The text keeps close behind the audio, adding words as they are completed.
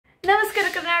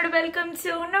and welcome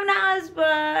to Navna's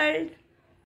world.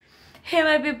 Hey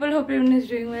my people, hope everyone is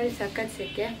doing well. Sakkat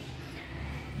seke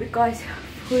because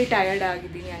full tired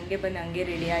ಆಗಿದ್ದೀನಿ. ಹಂಗೆ ಬಂದು ಹಂಗೆ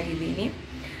ready ಆಗಿದ್ದೀನಿ.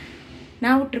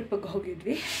 ನಾವು ಟ್ರಿಪ್ಪಿಗೆ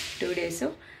ಹೋಗಿದ್ವಿ 2 days.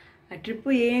 ಆ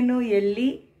ಟ್ರಿಪ್ಪು ಏನು ಎಲ್ಲಿ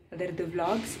ಅದರದ್ದು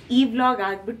ವ್ಲಾಗ್ಸ್ ಈ ವ್ಲಾಗ್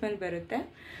ಆಗ್ಬಿಟ್ಟು ಮೇಲೆ ಬರುತ್ತೆ.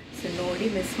 ಸೊ ನೋಡಿ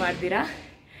ಮಿಸ್ ಮಾಡ್ದಿರಾ.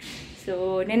 ಸೊ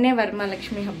ನಿನ್ನೆ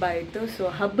ವರಮಹಾಲಕ್ಷ್ಮಿ ಹಬ್ಬ ಆಯಿತು. ಸೊ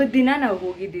ಹಬ್ಬದ ದಿನ ನಾವು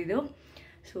ಹೋಗಿದ್ದಿದ್ದು.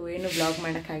 ಸೊ ಏನು ವ್ಲಾಗ್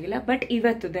ಮಾಡೋಕ್ಕಾಗಿಲ್ಲ. ಬಟ್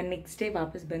ಇವತ್ತು ದ ನೆಕ್ಸ್ಟ್ ಡೇ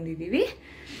ವಾಪಸ್ ಬಂದಿದ್ದೀವಿ.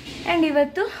 ಆ್ಯಂಡ್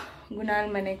ಇವತ್ತು ಗುಣಾಲ್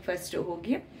ಮನೆಗೆ ಫಸ್ಟ್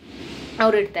ಹೋಗಿ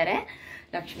ಅವ್ರು ಇರ್ತಾರೆ,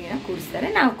 ಲಕ್ಷ್ಮಿನ ಕೂರಿಸ್ತಾರೆ.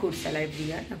 ನಾವು ಕೂರಿಸಲ್ಲ,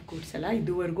 ನಾವು ಕೂರಿಸಲ್ಲ,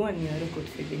 ಇದುವರೆಗೂ ಯಾರು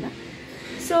ಕೂರಿಸಿದ್ದಿಲ್ಲ.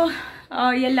 ಸೊ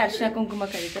ಎಲ್ಲ ಅರ್ಶಿನ ಕುಂಕುಮ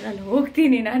ಕರೀತಾರೆ, ಅಲ್ಲಿ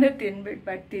ಹೋಗ್ತೀನಿ, ನಾನು ತಿನ್ಬಿಟ್ಟು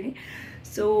ಬರ್ತೀನಿ.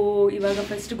 ಸೊ ಇವಾಗ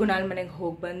ಫಸ್ಟ್ ಗುಣಾಲ್ ಮನೆಗೆ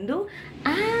ಹೋಗಿ ಬಂದು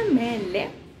ಆಮೇಲೆ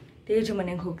ತೇಜು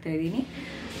ಮನೆಗೆ ಹೋಗ್ತಾ ಇದ್ದೀನಿ.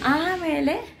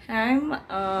 ಆಮೇಲೆ I am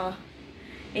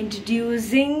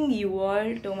introducing you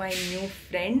all to my new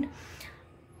friend.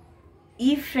 ಈ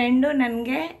ಫ್ರೆಂಡು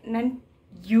ನನಗೆ ನನ್ನ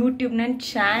ಯೂಟ್ಯೂಬ್, ನನ್ನ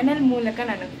ಚಾನಲ್ ಮೂಲಕ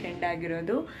ನನಗೆ ಫ್ರೆಂಡ್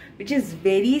ಆಗಿರೋದು, which is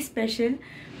very special.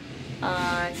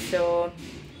 So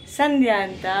ಸಂಧ್ಯಾ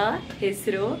ಅಂತ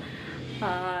ಹೆಸರು.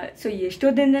 ಸೊ ಎಷ್ಟೋ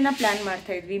ದಿನದಿಂದ ಪ್ಲ್ಯಾನ್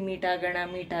ಮಾಡ್ತಾಯಿದ್ವಿ, ಮೀಟ್ ಆಗೋಣ,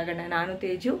 ನಾನು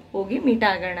ತೇಜು ಹೋಗಿ ಮೀಟ್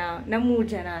ಆಗೋಣ ನಮ್ಮ 3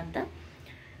 ಜನ ಅಂತ.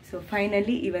 ಸೊ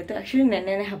ಫೈನಲಿ ಇವತ್ತು ಆ್ಯಕ್ಚುಲಿ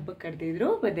ನೆನ್ನೆನೇ ಹಬ್ಬಕ್ಕೆ ಕರೆದಿದ್ರು,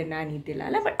 ಬಟ್ ನಾನು ಇದ್ದಿಲ್ಲ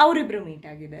ಅಲ್ಲ, ಬಟ್ ಅವರಿಬ್ಬರು ಮೀಟ್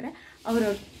ಆಗಿದ್ದಾರೆ.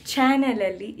 ಅವ್ರವ್ರ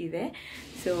ಚಾನಲಲ್ಲಿ ಇದೆ.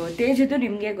 ಸೊ ತೇಜದು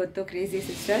ನಿಮಗೆ ಗೊತ್ತು, crazy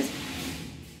sisters.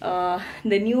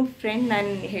 The new friend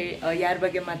ನಾನು ಯಾರ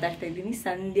ಬಗ್ಗೆ ಮಾತಾಡ್ತಾ ಇದ್ದೀನಿ,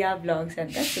 ಸಂಧ್ಯಾ ವ್ಲಾಗ್ಸ್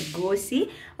ಅಂತ. ಸೊ ಗೋಸಿ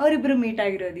ಅವರಿಬ್ಬರು ಮೀಟ್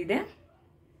ಆಗಿರೋದಿದೆ.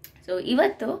 ಸೊ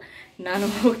ಇವತ್ತು ನಾನು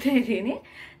ಹೋಗ್ತಾ ಇದ್ದೀನಿ.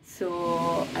 ಸೊ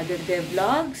ಅದರದ್ದೇ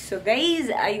vlog. So guys,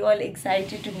 I all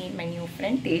excited to meet my new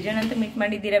friend. ತೇಜನ್ ಅಂತ ಮೀಟ್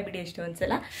ಮಾಡಿದ್ದೀರಾ ಬಿಡಿ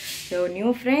ಎಷ್ಟೊಂದ್ಸಲ. So new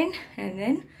friend and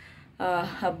then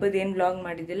ಹಬ್ಬದೇನು vlog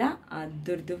ಮಾಡಿದ್ದಿಲ್ಲ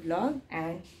ಅದ್ರದ್ದು vlog.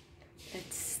 And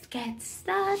let's get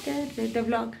started with the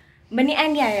vlog. ಬನ್ನಿ.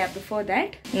 ಆ್ಯಂಡ್ ಯಾ ಬಿಫೋರ್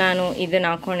ದ್ಯಾಟ್ ನಾನು ಇದನ್ನು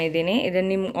ಹಾಕ್ಕೊಂಡಿದ್ದೀನಿ. ಇದನ್ನು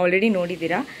ನೀವು ಆಲ್ರೆಡಿ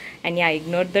ನೋಡಿದ್ದೀರಾ. And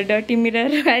ignore the dirty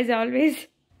mirror as always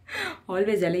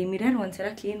ಅಲ್ಲ. ಈ ಮಿರರ್ ಒಂದ್ಸಲ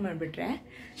ಕ್ಲೀನ್ ಮಾಡಿಬಿಟ್ರೆ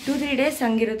 2-3 days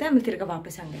ಹಂಗಿರುತ್ತೆ, ಆಮೇಲೆ ತಿರ್ಗಾ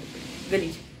ವಾಪಸ್ ಹಂಗಿರುತ್ತೆ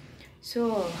ಗಲೀಜು. ಸೊ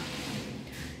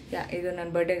ಇದು ನನ್ನ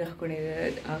ಬರ್ಡೇಗೆ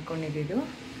ಹಾಕ್ಕೊಂಡಿದ್ದು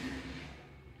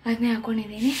ಅದನ್ನೇ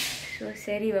ಹಾಕ್ಕೊಂಡಿದ್ದೀನಿ. ಸೊ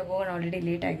ಸರಿ, ಇವಾಗ ಹೋಗೋಣ. ಆಲ್ರೆಡಿ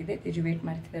ಲೇಟ್ ಆಗಿದೆ. ತೇಜು ವೇಟ್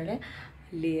ಮಾಡ್ತಿದ್ದಾಳೆ,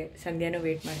 ಅಲ್ಲಿ ಸಂಧ್ಯಾನೂ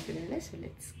ವೇಟ್ ಮಾಡ್ತಿದ್ದಾಳೆ. So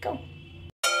let's go.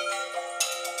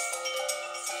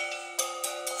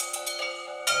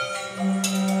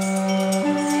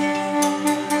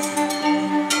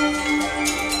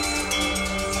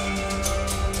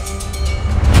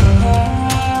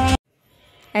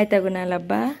 ಆಯ್ತಾ ಗುಣಾಲ್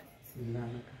ಹಬ್ಬ?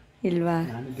 ಇಲ್ವಾ?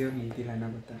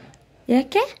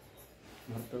 ಯಾಕೆ?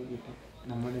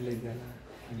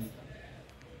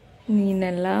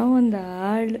 ನೀನೆಲ್ಲ ಒಂದು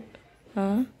ಆಳು.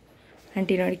 ಹಾಂ,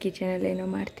 ಆಂಟಿ ನೋಡಿ ಕಿಚನಲ್ಲಿ ಏನೋ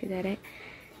ಮಾಡ್ತಿದ್ದಾರೆ.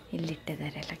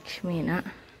 ಇಲ್ಲಿಟ್ಟಿದ್ದಾರೆ ಲಕ್ಷ್ಮೀನ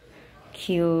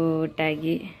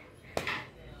ಕ್ಯೂಟಾಗಿ.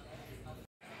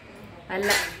 ಅಲ್ಲ,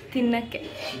 ತಿನ್ನಕ್ಕೆ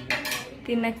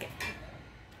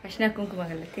ಅರ್ಶಿನ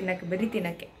ಕುಂಕುಮಗಲ್ಲ, ತಿನ್ನಕ್ಕೆ, ಬರೀ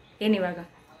ತಿನ್ನಕ್ಕೆ. ಏನಿವಾಗ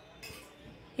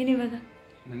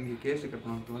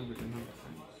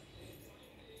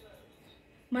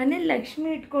ಮನೇಲಿ ಲಕ್ಷ್ಮಿ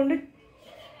ಇಟ್ಕೊಂಡು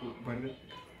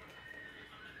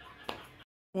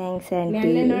ಥ್ಯಾಂಕ್ಸ್ ಆಂಟಿ.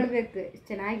 ನೋಡ್ಬೇಕು,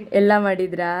 ಚೆನ್ನಾಗಿ ಎಲ್ಲ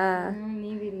ಮಾಡಿದ್ರಾ?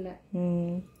 ನೀವಿಲ್ಲ.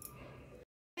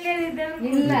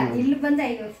 ಇಲ್ಲ, ಇಲ್ಲಿ ಬಂದು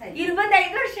 5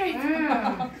 ವರ್ಷ ಆಯ್ತು.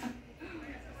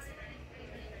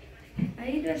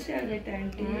 5 ವರ್ಷ ಆಗೈತೆ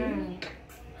ಆಂಟಿ.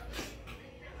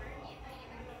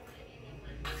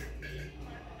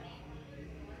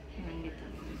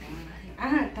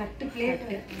 ತಟ್ಟು ಪ್ಲೇಟ್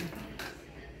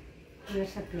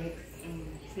ವರ್ಷ ಪ್ಲೇಟ್.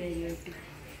 ಸರಿ, ಓಕೆ.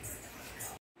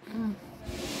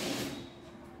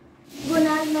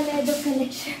 Gunal ಮನೆಯದು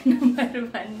collection number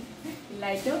 1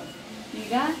 ಇಲ್ಲಾಯಿತು.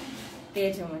 ಈಗ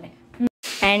ತೇಜು ಮನೆ.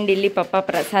 ಆ್ಯಂಡ್ ಇಲ್ಲಿ ಪಪ್ಪ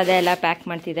ಪ್ರಸಾದ ಎಲ್ಲ ಪ್ಯಾಕ್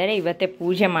ಮಾಡ್ತಿದ್ದಾರೆ. ಇವತ್ತೇ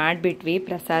ಪೂಜೆ ಮಾಡಿಬಿಟ್ವಿ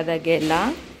ಪ್ರಸಾದಗೆಲ್ಲ.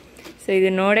 ಸೊ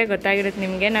ಇದು ನೋಡೇ ಗೊತ್ತಾಗಿರುತ್ತೆ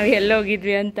ನಿಮಗೆ ನಾವು ಎಲ್ಲಿ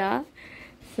ಹೋಗಿದ್ವಿ ಅಂತ.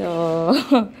 So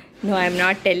no, I am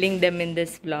not telling them in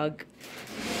this vlog.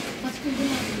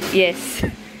 S,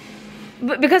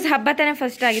 because ಹಬ್ಬ ತಾನೇ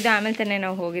ಫಸ್ಟ್ ಆಗಿದ್ದು, ಆಮೇಲೆ ತಾನೇ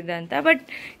ನಾವು ಹೋಗಿದ್ದು ಅಂತ. ಬಟ್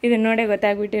ಇದನ್ನು ನೋಡೇ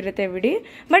ಗೊತ್ತಾಗ್ಬಿಟ್ಟಿರುತ್ತೆ ಬಿಡಿ.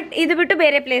 ಬಟ್ ಇದು ಬಿಟ್ಟು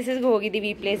ಬೇರೆ ಪ್ಲೇಸಸ್ಗೆ ಹೋಗಿದ್ದೀವಿ,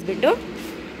 ಈ ಪ್ಲೇಸ್ ಬಿಟ್ಟು.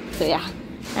 ಸೊ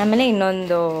ಆಮೇಲೆ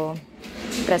ಇನ್ನೊಂದು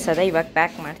ಪ್ರಸಾದ ಇವಾಗ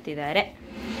ಪ್ಯಾಕ್ ಮಾಡ್ತಿದ್ದಾರೆ.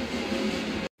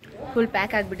 ಫುಲ್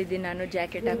ಪ್ಯಾಕ್ ಆಗಿಬಿಟ್ಟಿದ್ದೀನಿ ನಾನು,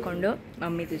 ಜಾಕೆಟ್ ಹಾಕ್ಕೊಂಡು,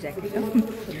 ಮಮ್ಮಿದು ಜಾಕೆಟು.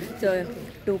 ಸೊ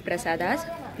 2 ಪ್ರಸಾದಾಸ್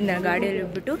ನಾನು ಗಾಡಿಯಲ್ಲಿ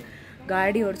ಹೋಗ್ಬಿಟ್ಟು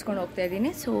ಗಾಡಿ ಓಡಿಸ್ಕೊಂಡು ಹೋಗ್ತಾ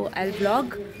ಇದ್ದೀನಿ. So I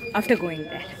vlog after going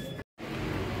there.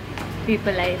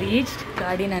 People, I reached.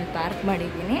 ಗಾಡಿ ನಾನು ಪಾರ್ಕ್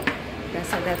ಮಾಡಿದ್ದೀನಿ.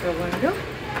 ಪ್ರಸಾದ ತೊಗೊಂಡು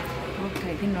ಹೋಗ್ತಾ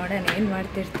ಇದ್ದೀನಿ. ನೋಡೋಣ ಏನು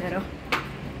ಮಾಡ್ತಿರ್ತಾರೋ.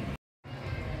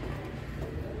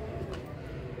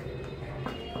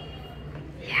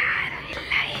 ಯಾರು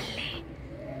ಇಲ್ಲ ಇಲ್ಲಿ.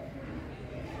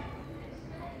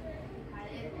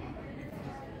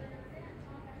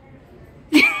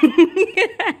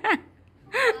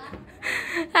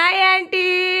 ಹಾಯ್ ಆಂಟಿ,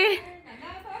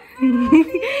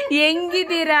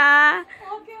 ಹೆಂಗಿದ್ದೀರಾ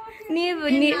ನೀವು?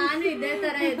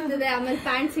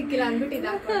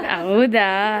 ಹೌದಾ?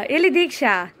 ಎಲ್ಲಿ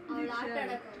ದೀಕ್ಷಾ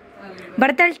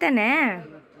ಬರ್ತಾಳ್ತಾನೆ?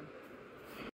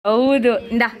 ಹೌದು.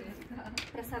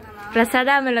 ಪ್ರಸಾದ.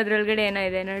 ಆಮೇಲೆ ಅದ್ರೊಳಗಡೆ ಏನೋ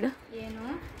ಇದೆ ನೋಡು.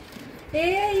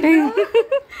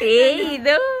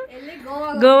 ಇದು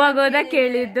ಗೋವಾಗ ಹೋದಾಗ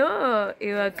ಕೇಳಿದ್ದು,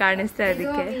 ಇವಾಗ ಕಾಣಿಸ್ತಾ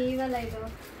ಅದಕ್ಕೆ.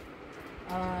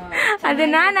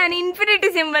 ಅದನ್ನ ನಾನು ಇನ್ಫಿನಿಟಿ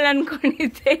ಸಿಂಬಲ್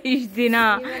ಅನ್ಕೊಂಡಿದ್ದೆ ಇಷ್ಟ ದಿನ.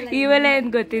 ಇವೆಲ್ಲ ಏನ್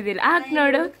ಗೊತ್ತಿದ್ದಿಲ್ಲ. ಹಾಕ್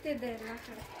ನೋಡು.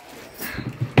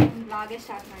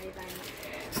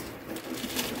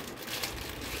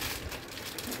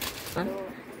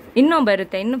 ಇನ್ನೂ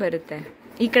ಬರುತ್ತೆ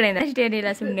ಈ ಕಡೆಯಿಂದ.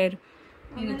 ಅಷ್ಟೇನಿಲ್ಲ, ಸುಮ್ಮನೆ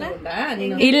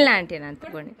ಇಲ್ಲ ಆಂಟಿ, ನಾನು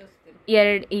ತಗೊಂಡೆ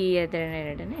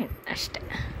ಎರಡನೇ ಅಷ್ಟೇ.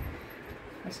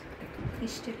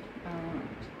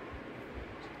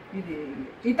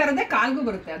 ಈ ತರದೇ ಕಾಲ್ಗೂ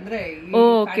ಬರುತ್ತೆ ಅಂದ್ರೆ.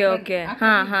 ಓಕೆ ಓಕೆ,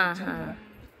 ಹಾ ಹಾ ಹಾ,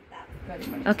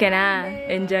 ಓಕೆನಾ?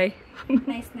 ಎಂಜಾಯ್.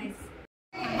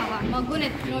 ಮಗು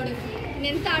ನೋಡಿ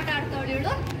ನೆಂತ ಆಟ ಆಡ್ತಾವಳು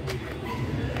ಇವಳು.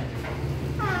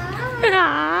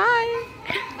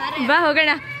 ಬಾ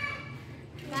ಹೋಗೋಣ.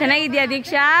 ಚೆನ್ನಾಗಿದ್ಯಾ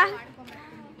ದೀಕ್ಷಾ?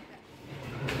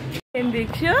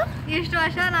 ದೀಕ್ಷು ಎಷ್ಟು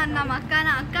ವರ್ಷ ನಾನು ನಮ್ಮ ಅಕ್ಕನ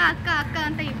ಅಕ್ಕ ಅಕ್ಕ ಅಕ್ಕ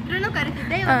ಅಂತ ಇಬ್ರು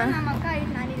ಕರಿತಿದ್ದೆ. ಇವಾಗ ನಮ್ಮ ಅಕ್ಕ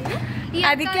ನಾನಿದ್ದೀನಿ,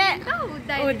 ಅದಕ್ಕೆ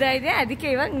ಉದ್ದ ಇದೆ. ಅದಕ್ಕೆ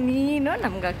ಇವಾಗ ನೀನು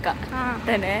ನಮ್ಗ ಅಕ್ಕ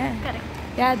ತಾನೆ?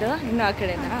 ಯಾವ್ದು? ಇನ್ನು ಆ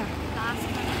ಕಡೆನಾ?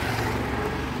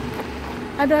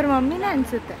 ಅದು ಅವ್ರ ಮಮ್ಮಿನ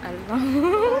ಅನ್ಸುತ್ತೆ ಅಲ್ವಾ?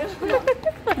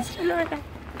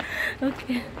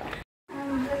 ಓಕೆ,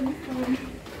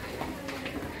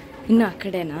 ಇನ್ನು ಆ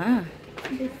ಕಡೆನಾ?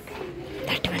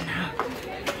 That one.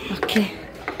 Okay,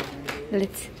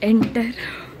 let's enter.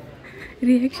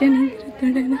 Reaction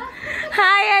ನೋಡೋಣ.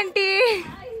 ಹಾಯ್ ಆಂಟಿ,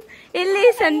 ಎಲ್ಲಿ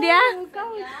ಸಂಧ್ಯಾ?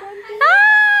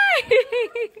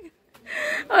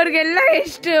 ಅವ್ರಿಗೆಲ್ಲ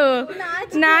ಎಷ್ಟು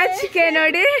ನಾಚಿಕೆ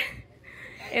ನೋಡಿ.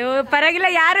 ಪರವಾಗಿಲ್ಲ,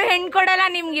 ಯಾರು ಹೆಣ್ಣು ಕೊಡಲ್ಲ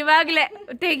ನಿಮ್ಗೆ, ಇವಾಗ್ಲೇ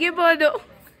ತೆಗಿಬೋದು.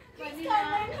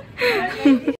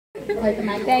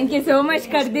 Thank you so much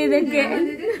ಕರ್ದಿದ್ದಕ್ಕೆ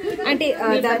aunty.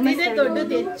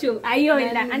 ದೊಡ್ಡದು ಹೆಚ್ಚು. ಅಯ್ಯೋ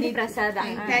ಇಲ್ಲ ಆಂಟಿ, ಪ್ರಸಾದ.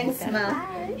 ಥ್ಯಾಂಕ್ಸ್ ಮಾ.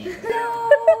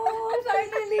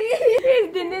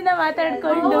 ದಿನದಿಂದ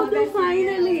ಮಾತಾಡ್ಕೊಂಡು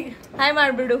ಹಾಯ್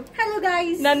ಮಾಡ್ಬಿಡು. ಹಲೋ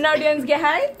ಗೈಸ್, ನನ್ನ ಆಡಿಯನ್ಸ್ಗೆ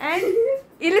ಹಾಯ್. ಅಂಡ್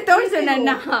ಇಲ್ಲಿ ತೋರ್ಸು ನನ್ನ,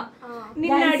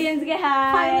 ನಿನ್ನ ಆಡಿಯನ್ಸ್ಗೆ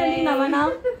ಹಾಯ್. ನಮನ,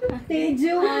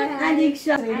 ತೇಜು,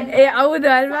 ದೀಕ್ಷಾ. ಹೌದು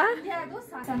ಅಲ್ವಾ?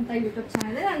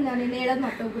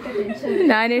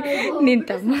 ನಾನೇ ನಿನ್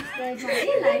ತಮ್ಮ.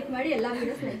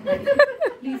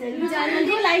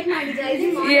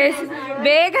 ಎಸ್,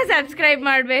 ಬೇಗ ಸಬ್ಸ್ಕ್ರೈಬ್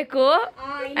ಮಾಡ್ಬೇಕು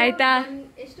ಆಯ್ತಾ?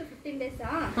 ಎಷ್ಟು 15 ಡೇಸ್?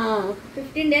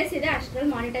 15 ಡೇಸ್ ಇದೆ,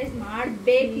 ಅಷ್ಟ್ರಲ್ಲಿ ಮಾನಿಟೈಸ್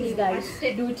ಮಾಡ್ಬೇಕು.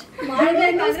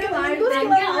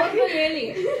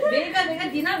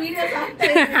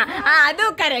 ಅದು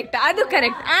ಕರೆಕ್ಟ್, ಅದು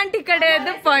ಕರೆಕ್ಟ್ ಆಂಟಿ ಕಡೆ.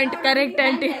 ಅದು ಪಾಯಿಂಟ್ ಕರೆಕ್ಟ್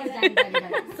ಆಂಟಿ.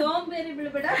 ಸೋಂಬೇರಿ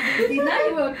ಬಿಡ್ಬೇಡ, ದಿನ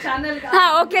ಚಾನಲ್. ಹಾ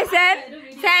ಓಕೆ ಸರ್,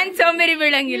 ಫ್ಯಾನ್ ಸೋಂಬೇರಿ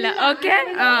ಬೀಳಂಗಿಲ್ಲ. ಓಕೆ,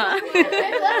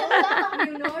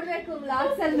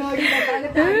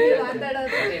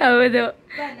 ಹೌದು.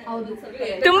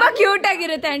 ತುಂಬಾ ಕ್ಯೂಟ್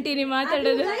ಆಗಿರುತ್ತೆ ಆಂಟಿ ನೀವು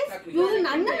ಮಾತಾಡೋದು.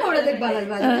 ನನ್ನ ನೋಡೋದಕ್ಕೆ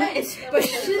ಬರಲ್ವಾ?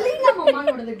 ಎಸ್ಪೆಷಲಿ ನಮ್ಮ ಅಮ್ಮ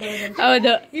ನೋಡೋದಕ್ಕೆ ಬರಲ್ಲ.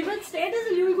 ಹೌದು. ಇವತ್ತು ಸ್ಟೇಟಸ್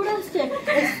ಅಲ್ಲಿ ಇವ್ರು ಕೂಡ ಅಷ್ಟೇ,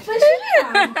 ಎಸ್ಪೆಷಲಿ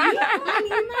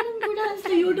ಕೂಡ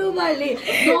ಅಷ್ಟೇ ಯೂಟ್ಯೂಬ್ ಅಲ್ಲಿ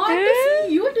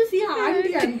ಯು ಟು ಸಿ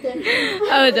ಆಂಟಿ ಅಂತ.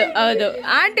 ಹೌದು ಹೌದು,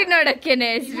 ಆಂಟಿ ನೋಡಕ್ಕೇನೆ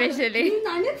ಎಸ್ಪೆಷಲಿ.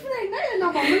 ನನಗೆ ಫ್ರೆಂಡ್,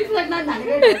 ನಮ್ಮ ಅಮ್ಮನ ಫ್ರೆಂಡ್,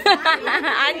 ನನಗೆ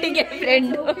ಆಂಟಿಗೆ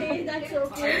ಫ್ರೆಂಡ್.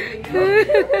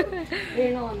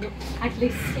 ಏನೋ ಒಂದು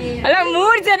ಅಟ್ಲೀಸ್ಟ್ ಅಲ್ಲ,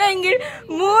 3 ಜನ ಹಿಂಗೆ,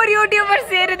 3 ಯೂಟ್ಯೂಬರ್ಸ್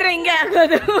ಸೇರಿದ್ರೆ ಹಿಂಗೆ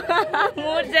ಆಗೋದು.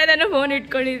 3 ಜನನು ಫೋನ್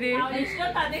ಇಟ್ಕೊಂಡಿದೀವಿ.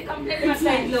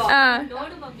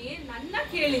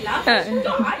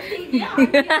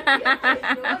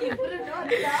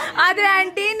 ಆದ್ರೆ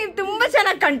ಆಂಟಿ ನೀವ್ ತುಂಬಾ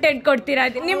ಚೆನ್ನಾಗಿ ಕಂಟೆಂಟ್ ಕೊಡ್ತೀರಾ.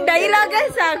 ನಿಮ್ ಡೈಲಾಗ್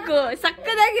ಸಾಕು,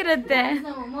 ಸಕ್ಕದಾಗಿರುತ್ತೆ.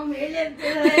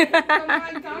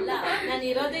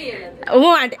 ಹ್ಞೂ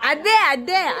ಆಂಟಿ, ಅದೇ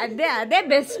ಅದೇ ಅದೇ ಅದೇ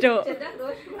ಬೆಸ್ಟ್.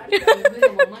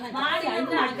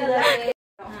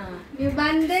 ನೀವು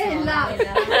ಬಂದೇ ಇಲ್ಲ.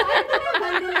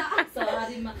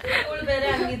 ಸಾರಿ ಮಕ್ಕಳು ಬೇರೆ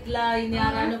ಹಂಗಿದ್ಲ,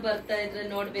 ಇನ್ಯಾರು ಬರ್ತಾ ಇದ್ರೆ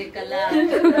ನೋಡ್ಬೇಕಲ್ಲ,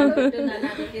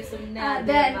 ಸುಮ್ನೆ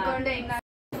ಅದೇ ಅನ್ಕೊಂಡೆ.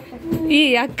 ಈ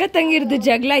ಅಕ್ಕ ತಂಗಿರ್ದು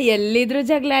ಜಗಳ ಎಲ್ಲಿದ್ರು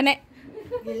ಜಗಳನೇ.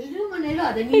 ಎಲ್ರು ಮನೇಲೂ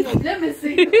ಅದೇ, ನೀವ್ ಒಬ್ಳೆ ಮಿಸ್.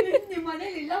 ನಿಮ್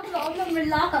ಮನೇಲಿ ಇಲ್ಲ ಪ್ರಾಬ್ಲಮ್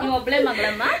ಇಲ್ಲ. ನೀವ್ ಒಬ್ಳೆ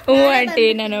ಮಗಳಮ್ಮ? ಹ್ಞೂ ಆಂಟಿ,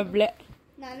 ನಾನೊಬ್ಳೆ.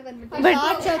 ಬಟ್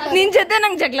ನಿನ್ ಜೊತೆ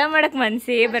ನಂಗೆ ಜಗಳ ಮಾಡಕ್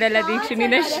ಮನ್ಸೇ ಬರಲ್ಲ ದೀಕ್ಷು.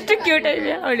 ನೀನ್ ಅಷ್ಟು ಕ್ಯೂಟ್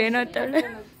ಇದೆ. ಅವಳೇನೋ ಅವಳು.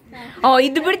 ಓ,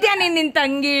 ಇದು ಬಿಡ್ತೀಯ ನೀನ್ ನಿನ್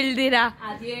ತಂಗಿ ಇಲ್ದಿರಾ?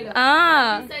 ಹಾ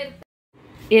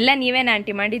ಎಲ್ಲ ನೀವೇನ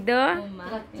ಆಂಟಿ ಮಾಡಿದ್ದು?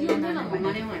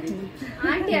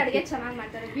 ಆಂಟಿ ಅಡಿಗೆ ಚೆನ್ನಾಗಿ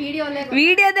ಮಾಡ್ತಾರೆ.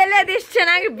 ವಿಡಿಯೋದಲ್ಲೇ ಅದೆಷ್ಟು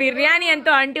ಚೆನ್ನಾಗಿ ಬಿರಿಯಾನಿ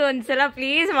ಅಂತೂ ಆಂಟಿ ಒಂದ್ಸಲ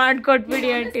ಪ್ಲೀಸ್ ಮಾಡ್ಕೊಟ್ಬಿಡಿ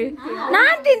ಆಂಟಿ.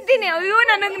 ನಾನ್ ತಿಂತೀನಿ. ಅಯ್ಯೋ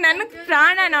ನನಗ್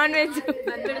ಪ್ರಾಣ ನಾನ್ ವೆಜ್.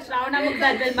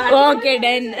 Okay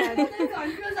done.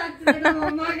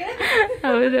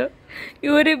 ಹೌದು,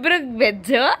 ಇವರಿಬ್ರಿಗೆ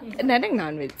ವೆಜ್, ನನಗ್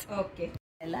ನಾನ್ ವೆಜ್. ಓಕೆ.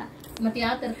 ಮತ್ತೆ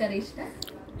ಯಾವ ತರಕಾರಿ ಇಷ್ಟ?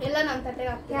 ಎಲ್ಲ ನಮ್ಮ ತಟ್ಟೆಗೆ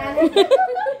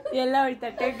ಎಲ್ಲ ಅವಳ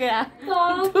ತಟ್ಟೆಗೆ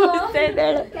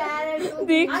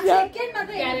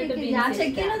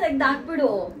ಹಾಕ್ಬಿಡು.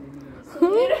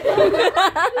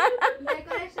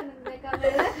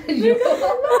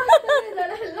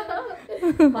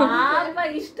 ಪಾಪ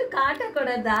ಇಷ್ಟು ಕಾಟ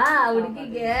ಕೊಡದ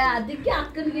ಹುಡುಗಿಗೆ, ಅದಕ್ಕೆ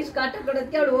ಅಕ್ಕನಿಗೆ ಇಷ್ಟು ಕಾಟ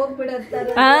ಕೊಡೋದಕ್ಕೆ ಅವಳು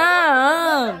ಹೋಗ್ಬಿಡತ್ತಾರೆ.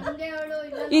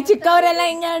 ಈ ಚಿಕ್ಕವರೆಲ್ಲ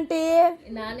ಹಿಂಗ ಆಂಟಿ,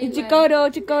 ಈ ಚಿಕ್ಕವರು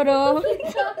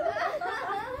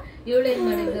ಇವಳು ಏನ್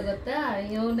ಮಾಡಿದ್ರು ಗೊತ್ತಾ,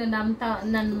 ಇವನು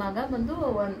ನನ್ ಮಗ ಬಂದು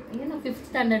ಏನೋ 5th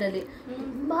ಸ್ಟ್ಯಾಂಡರ್ಡ್ ಅಲ್ಲಿ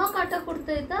ತುಂಬಾ ಕಾಟ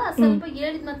ಕೊಡ್ತಾ ಇದ್ದ. ಸ್ವಲ್ಪ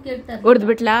ಹೇಳಿದ್ ಮತ್ ಕೇಳ್ತಾರೆ. ಹೊಡ್ದ್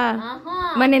ಬಿಟ್ಲಾ?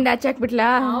 ಮನೆಯಿಂದ ಆಚೆ ಹಾಕ್ಬಿಟ್ಲಾ?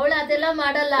 ಅವಳು ಅದೆಲ್ಲ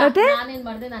ಮಾಡಲ್ಲ. ನಾನೇನ್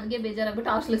ಮಾಡ್ದೆ, ನನ್ಗೆ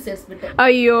ಬೇಜಾರಾಗ್ಬಿಟ್ಟು ಹಾಸ್ಟೆಲ್ ಸೇರ್ಸ್ಬಿಟ್ಟೆ.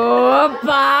 ಅಯ್ಯೋ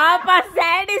ಪಾಪ,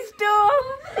 ಸ್ಯಾಡಿಸ್ಟು.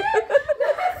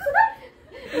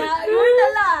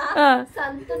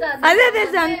 ಅದೇ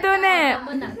ಸಂತೂನೆ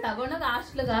ತಗೊಂಡೋಗ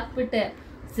ಹಾಸ್ಟೆಲ್ಗೆ ಹಾಕ್ಬಿಟ್ಟೆ.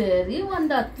 ಸರಿ,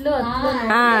 ಒಂದ್ ಹತ್ಲು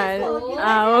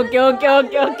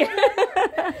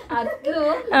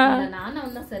ನಾನು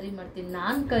ಅವನ್ನ ಸರಿ ಮಾಡ್ತೀನಿ,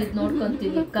 ನಾನ್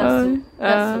ನೋಡ್ಕೊಂತೀನಿ.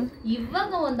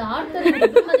 ಇವಾಗ ಒಂದ್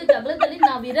ಆಟದಲ್ಲಿ ಜಗಳದಲ್ಲಿ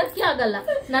ನಾವ್ ಇರಕ್ಕೆ ಆಗಲ್ಲ.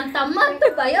 ನನ್ ತಮ್ಮ ಅಂತ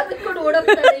ಭಯ ಬಿಟ್ಕೊಂಡು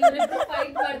ಓಡೋಗ್ತಾರೆ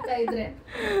ಫೈಟ್ ಮಾಡ್ತಾ ಇದ್ರೆ.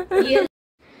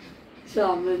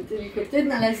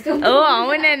 ಓ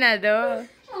ಅವನೇನದು?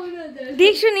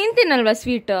 ದೀಕ್ಷು ನೀನ್ ತಿನ್ನಲ್ವಾ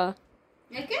ಸ್ವೀಟ್?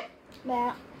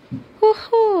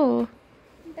 ಓಹೋ,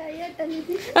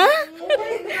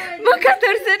 ಮುಖ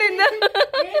ತೋರ್ಸೋದ್ರಿಂದ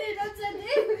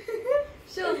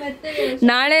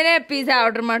ನಾಳೆನೆ ಪಿಜ್ಜಾ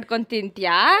ಆರ್ಡರ್ ಮಾಡ್ಕೊಂಡ್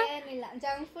ತಿಂತ್ಯಾ?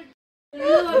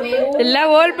 ಎಲ್ಲ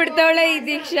ಹೋಲ್ ಬಿಡ್ತಾವಳೆ ಈ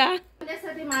ದೀಕ್ಷಾ.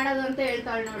 ಮಾಡೋದು ಅಂತ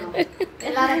ಹೇಳ್ತಾಳೆ ನೋಡು.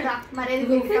 ಎಲ್ಲಾರ ಮರ್ಯಾದೆ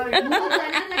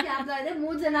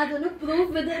 3 ಜನ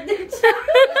ಪ್ರೂಫ್ ಇದೆ.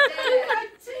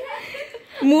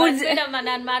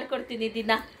 ನಾನ್ ಮಾಡ್ಕೊಡ್ತೀನಿ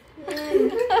ದಿನ.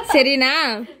 ಸರಿನಾ?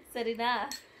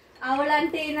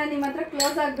 ಅವಳಂತೆ ನಿಮ್ಮ ಹತ್ರ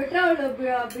ಕ್ಲೋಸ್ ಆಗ್ಬಿಟ್ರೆ ಅವಳು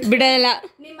ಬಿಡಲ್ಲ.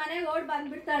 ನಿಮ್ ಮನೆಗೆ ಓಡ್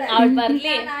ಬಂದ್ಬಿಡ್ತಾಳೆ. ಅವಳು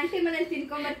ಬರ್ಲಿ, ಆಂಟಿ ಮನೇಲಿ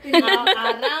ತಿನ್ಕೊಂಡ್ ಬರ್ತೀನಿ.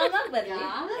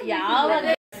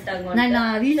 ನಾನು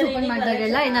ರೀಲ್ಸ್ ಓಪನ್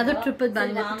ಮಾಡಿದಾಗೆಲ್ಲ ಏನಾದ್ರು ಟ್ರಿಪ್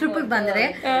ಬಂದ್ರೆ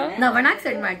ನವಣಾಗ್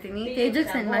ಸೆಂಡ್ ಮಾಡ್ತೀನಿ, ತೇಜಗ್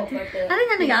ಸೆಂಡ್ ಮಾಡ್ತೀನಿ. ಅದೇ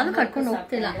ನನಗೆ ಯಾವ್ದು ಕರ್ಕೊಂಡು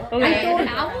ಹೋಗ್ತಿಲ್ಲ.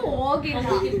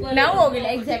 ನಾವು ಹೋಗಿಲ್ಲ.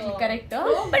 Exactly correct.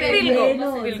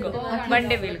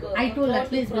 Monday will go. I told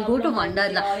at least will go to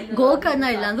Wonderla. Gokarna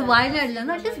ಇಲ್ಲ ಅಂದ್ರೆ ವಾಯ್ನಾಡ್ ಇಲ್ಲ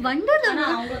ಅಂದ್ರೆ ಅಟ್ಲೀಸ್ಟ್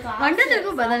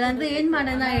ವಂಡರ್ಲಾಗೂ ಬರಲ್ಲ ಅಂದ್ರೆ ಏನ್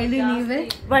ಮಾಡೋಣ ಹೇಳಿ ನೀವೇ?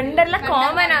 ವಂಡರ್ಲಾ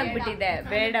ಕಾಮನ್ ಆಗ್ಬಿಟ್ಟಿದೆ.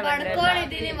 ಬೇಡ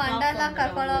ವಂಡರ್ಲಾ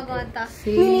ಕರ್ಕೊಂಡು ಹೋಗೋ ಅಂತ.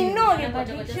 ಇನ್ನೂ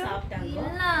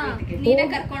ನೀನೇ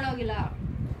ಕರ್ಕೊಂಡು ಹೋಗಿಲ್ಲ.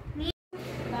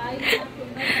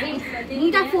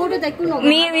 ಫೋಟೋ ತೆಕ್ಕೊಂಡು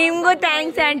ನಿಮ್ಗೂ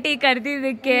thanks aunty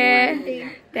ಕರ್ದಿದ್ದಕ್ಕೆ.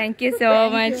 Thank you so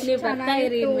much.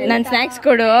 ನನ್ ಸ್ನಾಕ್ಸ್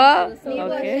ಕೊಡು.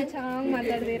 ಚೆನ್ನಾಗಿ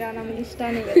ಮಾತಾಡ್ತೀರಾ, ನಮ್ಗೆ ಇಷ್ಟ.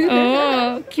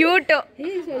 ಕ್ಯೂಟ್.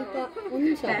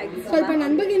 ಸ್ವಲ್ಪ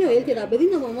ನನ್ ಬಗ್ಗೆನೂ ಹೇಳ್ತೀರಾ? ಬರೀ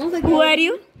ನಮ್ಮ ಅಮ್ಮ ಬಗ್ಗೆ. Who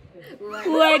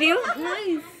are you?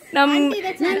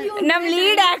 ನಮ್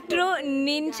ಲೀಡ್ ಆಕ್ಟ್ರು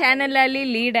ನಿನ್ ಚಾನೆಲ್ ಅಲ್ಲಿ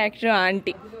ಲೀಡ್ ಆಕ್ಟ್ರು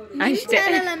ಆಂಟಿ ಅಷ್ಟೇ.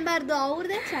 ಅನ್ಬಾರ್ದು,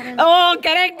 ಅವ್ರದೇ ಚಾನೆಲ್. ಓ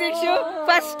ಕರೆಕ್ಟ್ ದೀಕ್ಷು,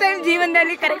 ಫಸ್ಟ್ ಟೈಮ್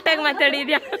ಜೀವನದಲ್ಲಿ ಕರೆಕ್ಟ್ ಆಗಿ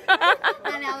ಮಾತಾಡಿದ್ಯಾ.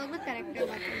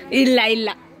 ಇಲ್ಲ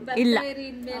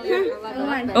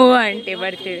ಓ ಆಂಟಿ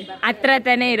ಬರ್ತೀವಿ, ಹತ್ರ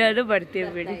ತಾನೇ ಇರೋದು, ಬರ್ತೀವಿ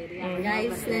ಬಿಡಿ.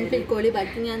 ನೆನ್ಪಿಟ್ಕೊಳ್ಳಿ,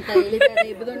 ಬರ್ತೀನಿ ಅಂತ ಹೇಳಿದ್ದಾರೆ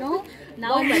ಇಬ್ರು.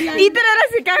 ಈ ತರ ಎಲ್ಲ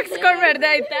ಸಿಕ್ಕಾಕ್ಸ್ಕೊಂಡ್ಬಾರ್ದು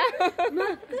ಆಯ್ತಾ?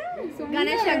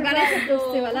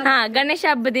 ಹಾ, ಗಣೇಶ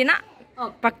ಹಬ್ಬ ದಿನ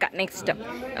ಪಕ್ಕ ನೆಕ್ಸ್ಟ್.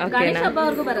 ಓಕೆನಾ?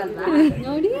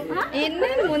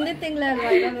 ಇನ್ನೇನು ಮುಂದೆ ತಿಂಗಳಲ್ವಾ?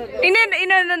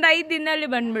 ಇನ್ನೊಂದೊಂದು 5 ದಿನದಲ್ಲಿ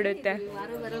ಬಂದ್ಬಿಡುತ್ತೆ.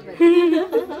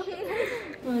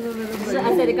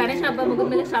 ಸರಿ, ಗಣೇಶ ಹಬ್ಬ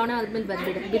ಮುಗಿದ್ಮೇಲೆ ಶ್ರಾವಣ ಆದ್ಮೇಲೆ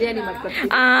ಬಂದ್ಬಿಡು, ಬಿರಿಯಾನಿ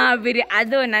ಮಾಡ್ಕೊಡ್ತೀನಿ.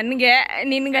 ಅದು ನನ್ಗೆ,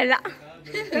 ನಿನ್ಗಲ್ಲ.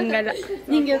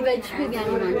 ನಿಂಗೆ ವೆಜ್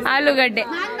ಬಿರಿಯಾನಿ,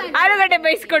 ಆಲೂಗಡ್ಡೆ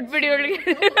ಬೈಸ್ಕೊಟ್ಬಿಡಿ ಅವಳಿಗೆ.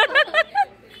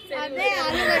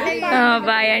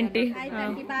 Bye aunty.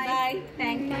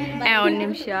 ಒಂದ್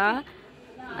ನಿಮಿಷ,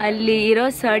 ಅಲ್ಲಿ ಇರೋ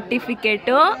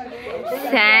ಸರ್ಟಿಫಿಕೇಟು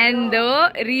ಸ್ಯಾನ್ದು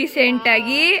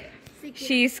ರೀಸೆಂಟಾಗಿ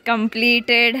she is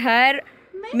completed Har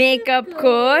makeup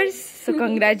course. So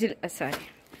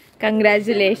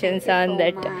congratulations on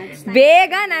that.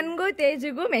 ಬೇಗ ನನಗೂ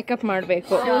ತೇಜಿಗೂ ಮೇಕಪ್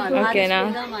ಮಾಡಬೇಕು, ಓಕೆನಾ?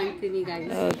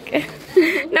 ಓಕೆ,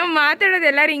 ನಾವು ಮಾತಾಡೋದು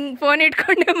ಎಲ್ಲರೂ ಹಿಂಗೆ ಫೋನ್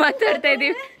ಇಟ್ಕೊಂಡೆ ಮಾತಾಡ್ತಾ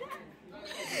ಇದ್ದೀವಿ.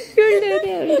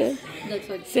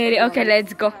 ಸರಿ, okay,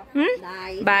 let's go.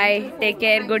 Bye, take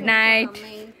care, good night.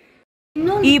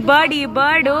 ಈ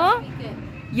ಬರ್ಡು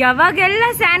ಯಾವಾಗೆಲ್ಲ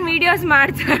ಸ್ಯಾನ್ ವಿಡಿಯೋಸ್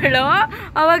ಮಾಡ್ತಾಳೋ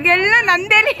ಅವಾಗೆಲ್ಲ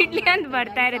ನಂದೇನೆ ಇಡ್ಲಿ ಅಂತ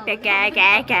ಬರ್ತಾ ಇರುತ್ತೆ ಕ್ಯಾ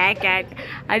ಕ್ಯಾ ಕ್ಯಾ ಕ್ಯಾಟ್.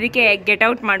 ಅದಕ್ಕೆ ಗೆಟ್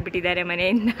ಔಟ್ ಮಾಡಿಬಿಟ್ಟಿದ್ದಾರೆ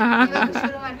ಮನೆಯಿಂದ.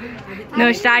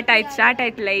 ಸ್ಟಾರ್ಟ್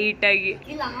ಆಯ್ತು ಲೈಟಾಗಿ.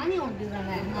 ಇಲ್ಲ ಆನಿ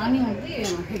ಹೊಡೆದಿದ್ದಾನೆ, ಆನಿ ಹೊಡೆದು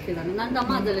ಹೇಳ್ತಿದ್ದಾನೆ. ನನ್ನ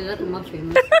ತಮ್ಮ ಅದರಲ್ಲೆಲ್ಲ ತುಂಬ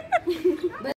famous.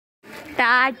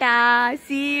 Tata,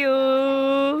 C you.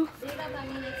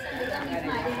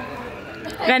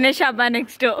 Ganesha ಹಬ್ಬ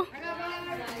ನೆಕ್ಸ್ಟು.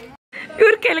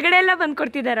 ಇವ್ರು ಕೆಳಗಡೆ ಎಲ್ಲ ಬಂದು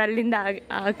ಕೊಡ್ತಿದ್ದಾರೆ ಅಲ್ಲಿಂದ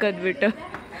ಹಾಕೋದ್ಬಿಟ್ಟು.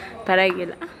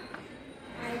 ಪರವಾಗಿಲ್ಲ.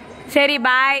 ಸರಿ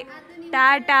ಬಾಯ್,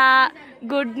 Tata,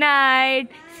 good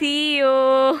night, C you.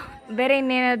 ಬೇರೆ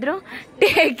ಇನ್ನೇನಾದರೂ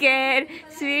ಟೇಕ್ ಕೇರ್,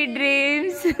 ಸ್ವೀಟ್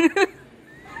ಡ್ರೀಮ್ಸ್.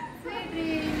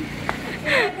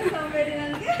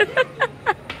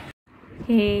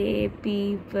 ಹೇ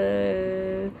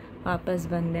ಪೀಪಲ್, ವಾಪಸ್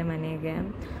ಬಂದೆ ಮನೆಗೆ.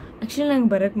 ಆ್ಯಕ್ಚುಲಿ ನಂಗೆ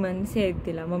ಬರೋಕ್ಕೆ ಮನಸ್ಸೇ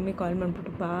ಇದ್ದಿಲ್ಲ. ಮಮ್ಮಿ ಕಾಲ್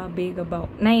ಮಾಡಿಬಿಟ್ಟು ಬಾ ಬೇಗ ಬಾ,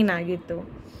 9 ಆಗಿತ್ತು.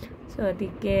 ಸೊ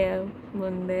ಅದಕ್ಕೆ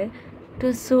ಬಂದೆ. ಇಟ್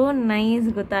ವಾಸ್ ಸೋ ನೈಸ್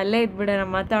ಗೊತ್ತಾ. ಅಲ್ಲೇ ಇದ್ಬಿಡೋಣ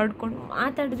ಮಾತಾಡ್ಕೊಂಡು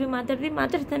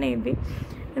ಮಾತಾಡ್ತಾನೆ ಇದ್ವಿ.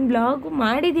 ನಾನು ಬ್ಲಾಗು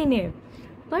ಮಾಡಿದ್ದೀನಿ,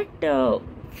 but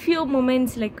few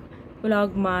moments like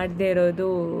vlog ಮಾಡದೇ ಇರೋದು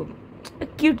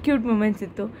ಕ್ಯೂಟ್ ಮೂಮೆಂಟ್ಸ್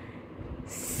ಇತ್ತು.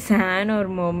 ಸ್ಯಾನ್ ಅವ್ರ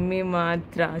ಮಮ್ಮಿ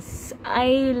ಮಾತ್ರ I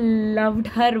loved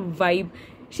Har vibe.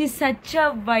 She such a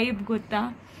vibe ಗೊತ್ತಾ.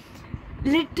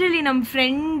 ಲಿಟ್ರಲಿ ನಮ್ಮ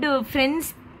ಫ್ರೆಂಡ್ಸ್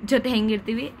ಜೊತೆ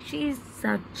ಹೆಂಗಿರ್ತೀವಿ, she is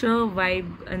such a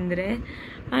vibe. ಅಂದರೆ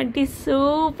ಆಂಟಿ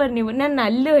ಸೂಪರ್ ನೀವು. ನಾನು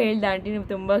ಅಲ್ಲೂ ಹೇಳ್ದೆ ಆಂಟಿ ನೀವು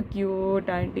ತುಂಬ ಕ್ಯೂಟ್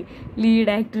ಆಂಟಿ, ಲೀಡ್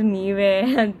ಆ್ಯಕ್ಟ್ರ್ ನೀವೇ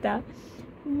ಅಂತ.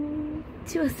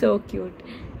 She was so cute.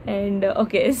 And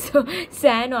okay, so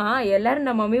ಸ್ಯಾನು ಎಲ್ಲರೂ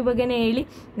ನಮ್ಮ ಮಮ್ಮಿ ಬಗ್ಗೆನೇ ಹೇಳಿ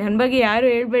ನನ್ನ ಬಗ್ಗೆ ಯಾರು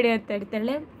ಹೇಳ್ಬೇಡಿ ಅಂತ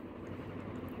ಹೇಳ್ತಾಳೆ.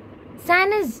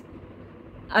 San is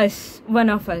us,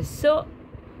 one of us. So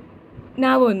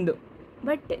ನಾವೊಂದು,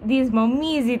 ಬಟ್ ದೀಸ್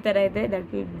ಮಮ್ಮೀಸ್ ಈ ಥರ ಇದೆ.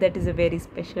 That is a very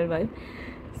special vibe.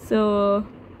 So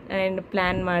and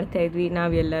plan ಮಾಡ್ತಾಯಿದ್ವಿ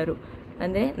ನಾವೆಲ್ಲರೂ,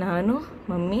 ಅಂದರೆ ನಾನು,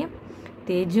 ಮಮ್ಮಿ,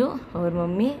 ತೇಜು ಅವ್ರ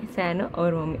ಮಮ್ಮಿ, ಸ್ಯಾನು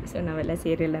ಅವ್ರ ಮಮ್ಮಿ. ಸೊ ನಾವೆಲ್ಲ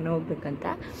ಸೇರೆಲ್ಲನೂ ಹೋಗ್ಬೇಕಂತ.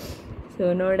 ಸೊ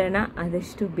ನೋಡೋಣ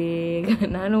ಆದಷ್ಟು ಬೇಗ.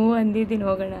 ನಾನು ಅಂದಿದ್ದೀನಿ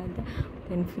ಹೋಗೋಣ ಅಂತ,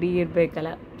 ನಾನು ಫ್ರೀ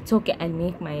ಇರಬೇಕಲ್ಲ. It's okay, I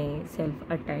make my self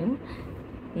a time.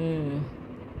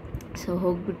 So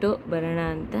ಹೋಗ್ಬಿಟ್ಟು ಬರೋಣ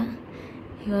ಅಂತ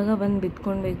ಇವಾಗ ಬಂದು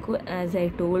ಬಿತ್ಕೊಳ್ಬೇಕು. As I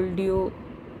told you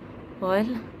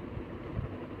all,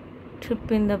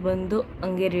 ಟ್ರಿಪ್ಪಿಂದ ಬಂದು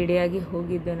ಹಂಗೆ ರೆಡಿಯಾಗಿ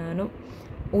ಹೋಗಿದ್ದು ನಾನು.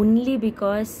 ಓನ್ಲಿ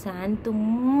ಬಿಕಾಸ್ ಸ್ಯಾನ್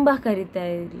ತುಂಬ ಕರಿತಾ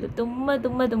ಇದ್ಲು,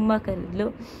 ತುಂಬ ಕರೆದ್ಲು.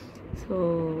 ಸೊ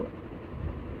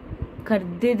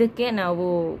ಕರೆದಿದ್ದಕ್ಕೆ ನಾವು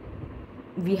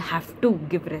we have to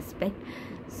give respect.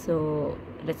 So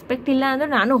respect ಇಲ್ಲ ಅಂದರೆ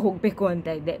ನಾನು ಹೋಗಬೇಕು ಅಂತ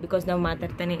ಇದ್ದೆ, ಬಿಕಾಸ್ ನಾವು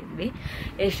ಮಾತಾಡ್ತಾನೆ ಇದ್ವಿ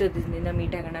ಎಷ್ಟೋ ದಿನದಿಂದ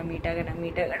ಮೀಟ್ ಆಗೋಣ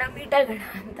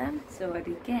ಅಂತ. ಸೊ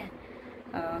ಅದಕ್ಕೆ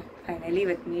ಫೈನಲಿ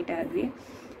ಇವತ್ತು ಮೀಟ್ ಆದ್ವಿ.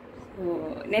 ಸೊ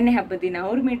ನೆನ್ನೆ ಹಬ್ಬದ ದಿನ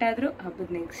ಅವ್ರು ಮೀಟ್ ಆದರು, ಹಬ್ಬದ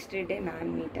ನೆಕ್ಸ್ಟ್ ಡೇ ನಾನು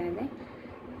ಮೀಟ್ ಆದೆ.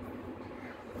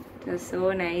 So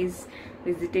nice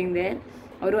visiting there.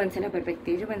 ಅವರು ಒಂದ್ಸಲ ಬರಬೇಕು,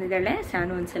 ತೇಜು ಬಂದಿದ್ದಾಳೆ,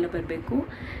 ಸ್ಯಾನು ಒಂದ್ಸಲ ಬರಬೇಕು.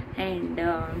 And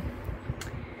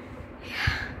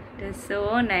it is so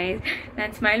nice.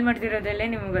 ನಾನು ಸ್ಮೈಲ್ ಮಾಡ್ತಿರೋದಲ್ಲೇ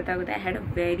ನಿಮಗೆ ಗೊತ್ತಾಗುತ್ತೆ. I had a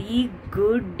very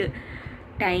good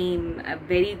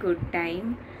time.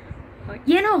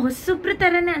 ಏನೋ ಹೊಸಬ್ರ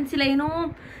ಥರನೇ ಅನಿಸಿಲ್ಲ, ಏನೋ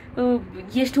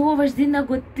ಎಷ್ಟೋ ವರ್ಷದಿಂದ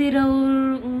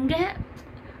ಗೊತ್ತಿರೋಂಗೆ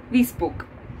ವಿ ಸ್ಪೋಕ್.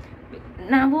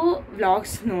 ನಾವು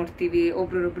ವ್ಲಾಗ್ಸ್ ನೋಡ್ತೀವಿ,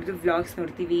 ಒಬ್ರೊಬ್ರದ್ದು ವ್ಲಾಗ್ಸ್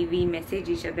ನೋಡ್ತೀವಿ, V message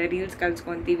each other, reels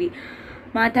ಕಲ್ಸ್ಕೊತೀವಿ,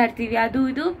 ಮಾತಾಡ್ತೀವಿ, ಅದು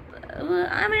ಇದು.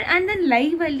 ಆಮೇಲೆ and then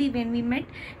ಲೈವಲ್ಲಿ when we met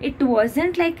it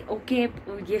wasn't like okay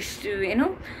ಎಷ್ಟು ಏನೋ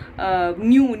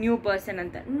ನ್ಯೂ ಪರ್ಸನ್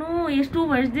ಅಂತ. ಎಷ್ಟು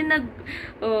ವರ್ಷದಿಂದ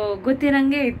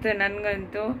ಗೊತ್ತಿರೋಂಗೆ ಇತ್ತು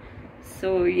ನನಗಂತೂ.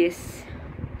 So S,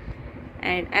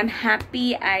 and I am happy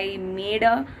I made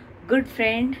a good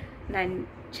friend. ನನ್ನ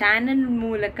ಚಾನಲ್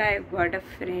ಮೂಲಕ I got a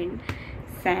friend,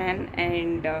 Sam,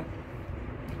 and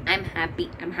I'm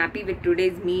happy with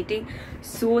today's meeting.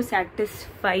 So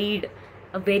satisfied,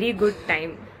 a very good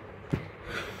time.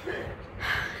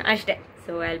 Ashte.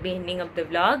 So I'll be ending up the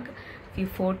vlog. Few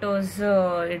photos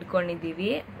idkondidivi,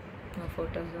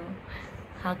 photos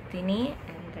haktini,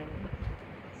 and then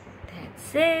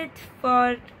that's it for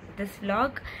this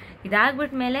vlog.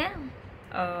 Idagbit mele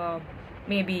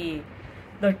maybe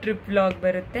the trip vlog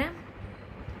barutte.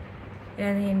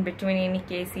 In between any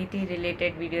KCT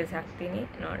related videos ಹಾಕ್ತೀನಿ,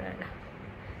 ನೋಡೋಣ.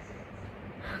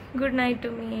 Good night to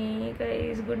me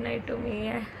guys, good night to me.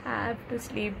 I have to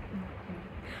sleep.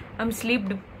 I am sleep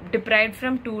deprived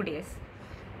from 2 days.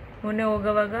 ಮೊನ್ನೆ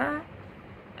ಹೋಗೋವಾಗ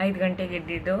 5 ಗಂಟೆಗೆ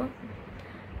ಎದ್ದಿದ್ದು,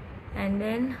 and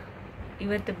then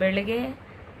ಇವತ್ತು ಬೆಳಗ್ಗೆ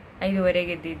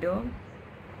 5:15 ಎದ್ದಿದ್ದು.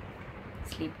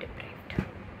 Sleep deprived.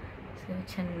 So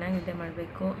ಚೆನ್ನಾಗಿ ನಿದ್ದೆ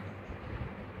ಮಾಡಬೇಕು.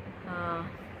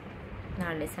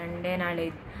 ನಾಳೆ ಸಂಡೇ, ನಾಳೆ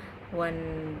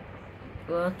ಒಂದು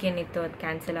ವರ್ಕ್ ಏನಿತ್ತು ಅದು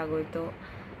ಕ್ಯಾನ್ಸಲ್ ಆಗೋಯಿತು.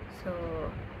 ಸೊ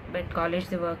ಬಟ್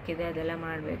ಕಾಲೇಜ್ದು ವರ್ಕ್ ಇದೆ, ಅದೆಲ್ಲ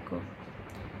ಮಾಡಬೇಕು.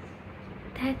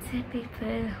 that's it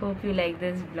people. Hope you like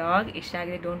this vlog. ಇಷ್ಟ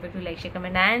ಆಗಿದೆ don't forget to like, share,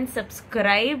 comment and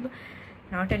subscribe.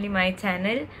 Not only my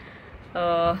channel,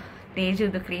 Teju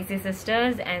the Crazy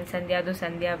Sisters and Sandhya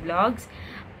Sandhya Vlogs.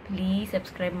 Please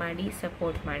subscribe ಮಾಡಿ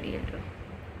support ಮಾಡಿ ಎಲ್ಲರೂ.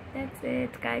 That's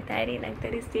it. ಕಾಯ್ತಾ ಇರಿ, ನಗ್ತಾ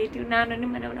ಇರಿ, stay tuned. ನಾನು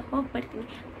ನಿಮ್ಮ ಮನೆಯವ್ರನ್ನ ಹೋಗಿ ಬರ್ತೀನಿ.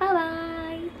 Bye bye.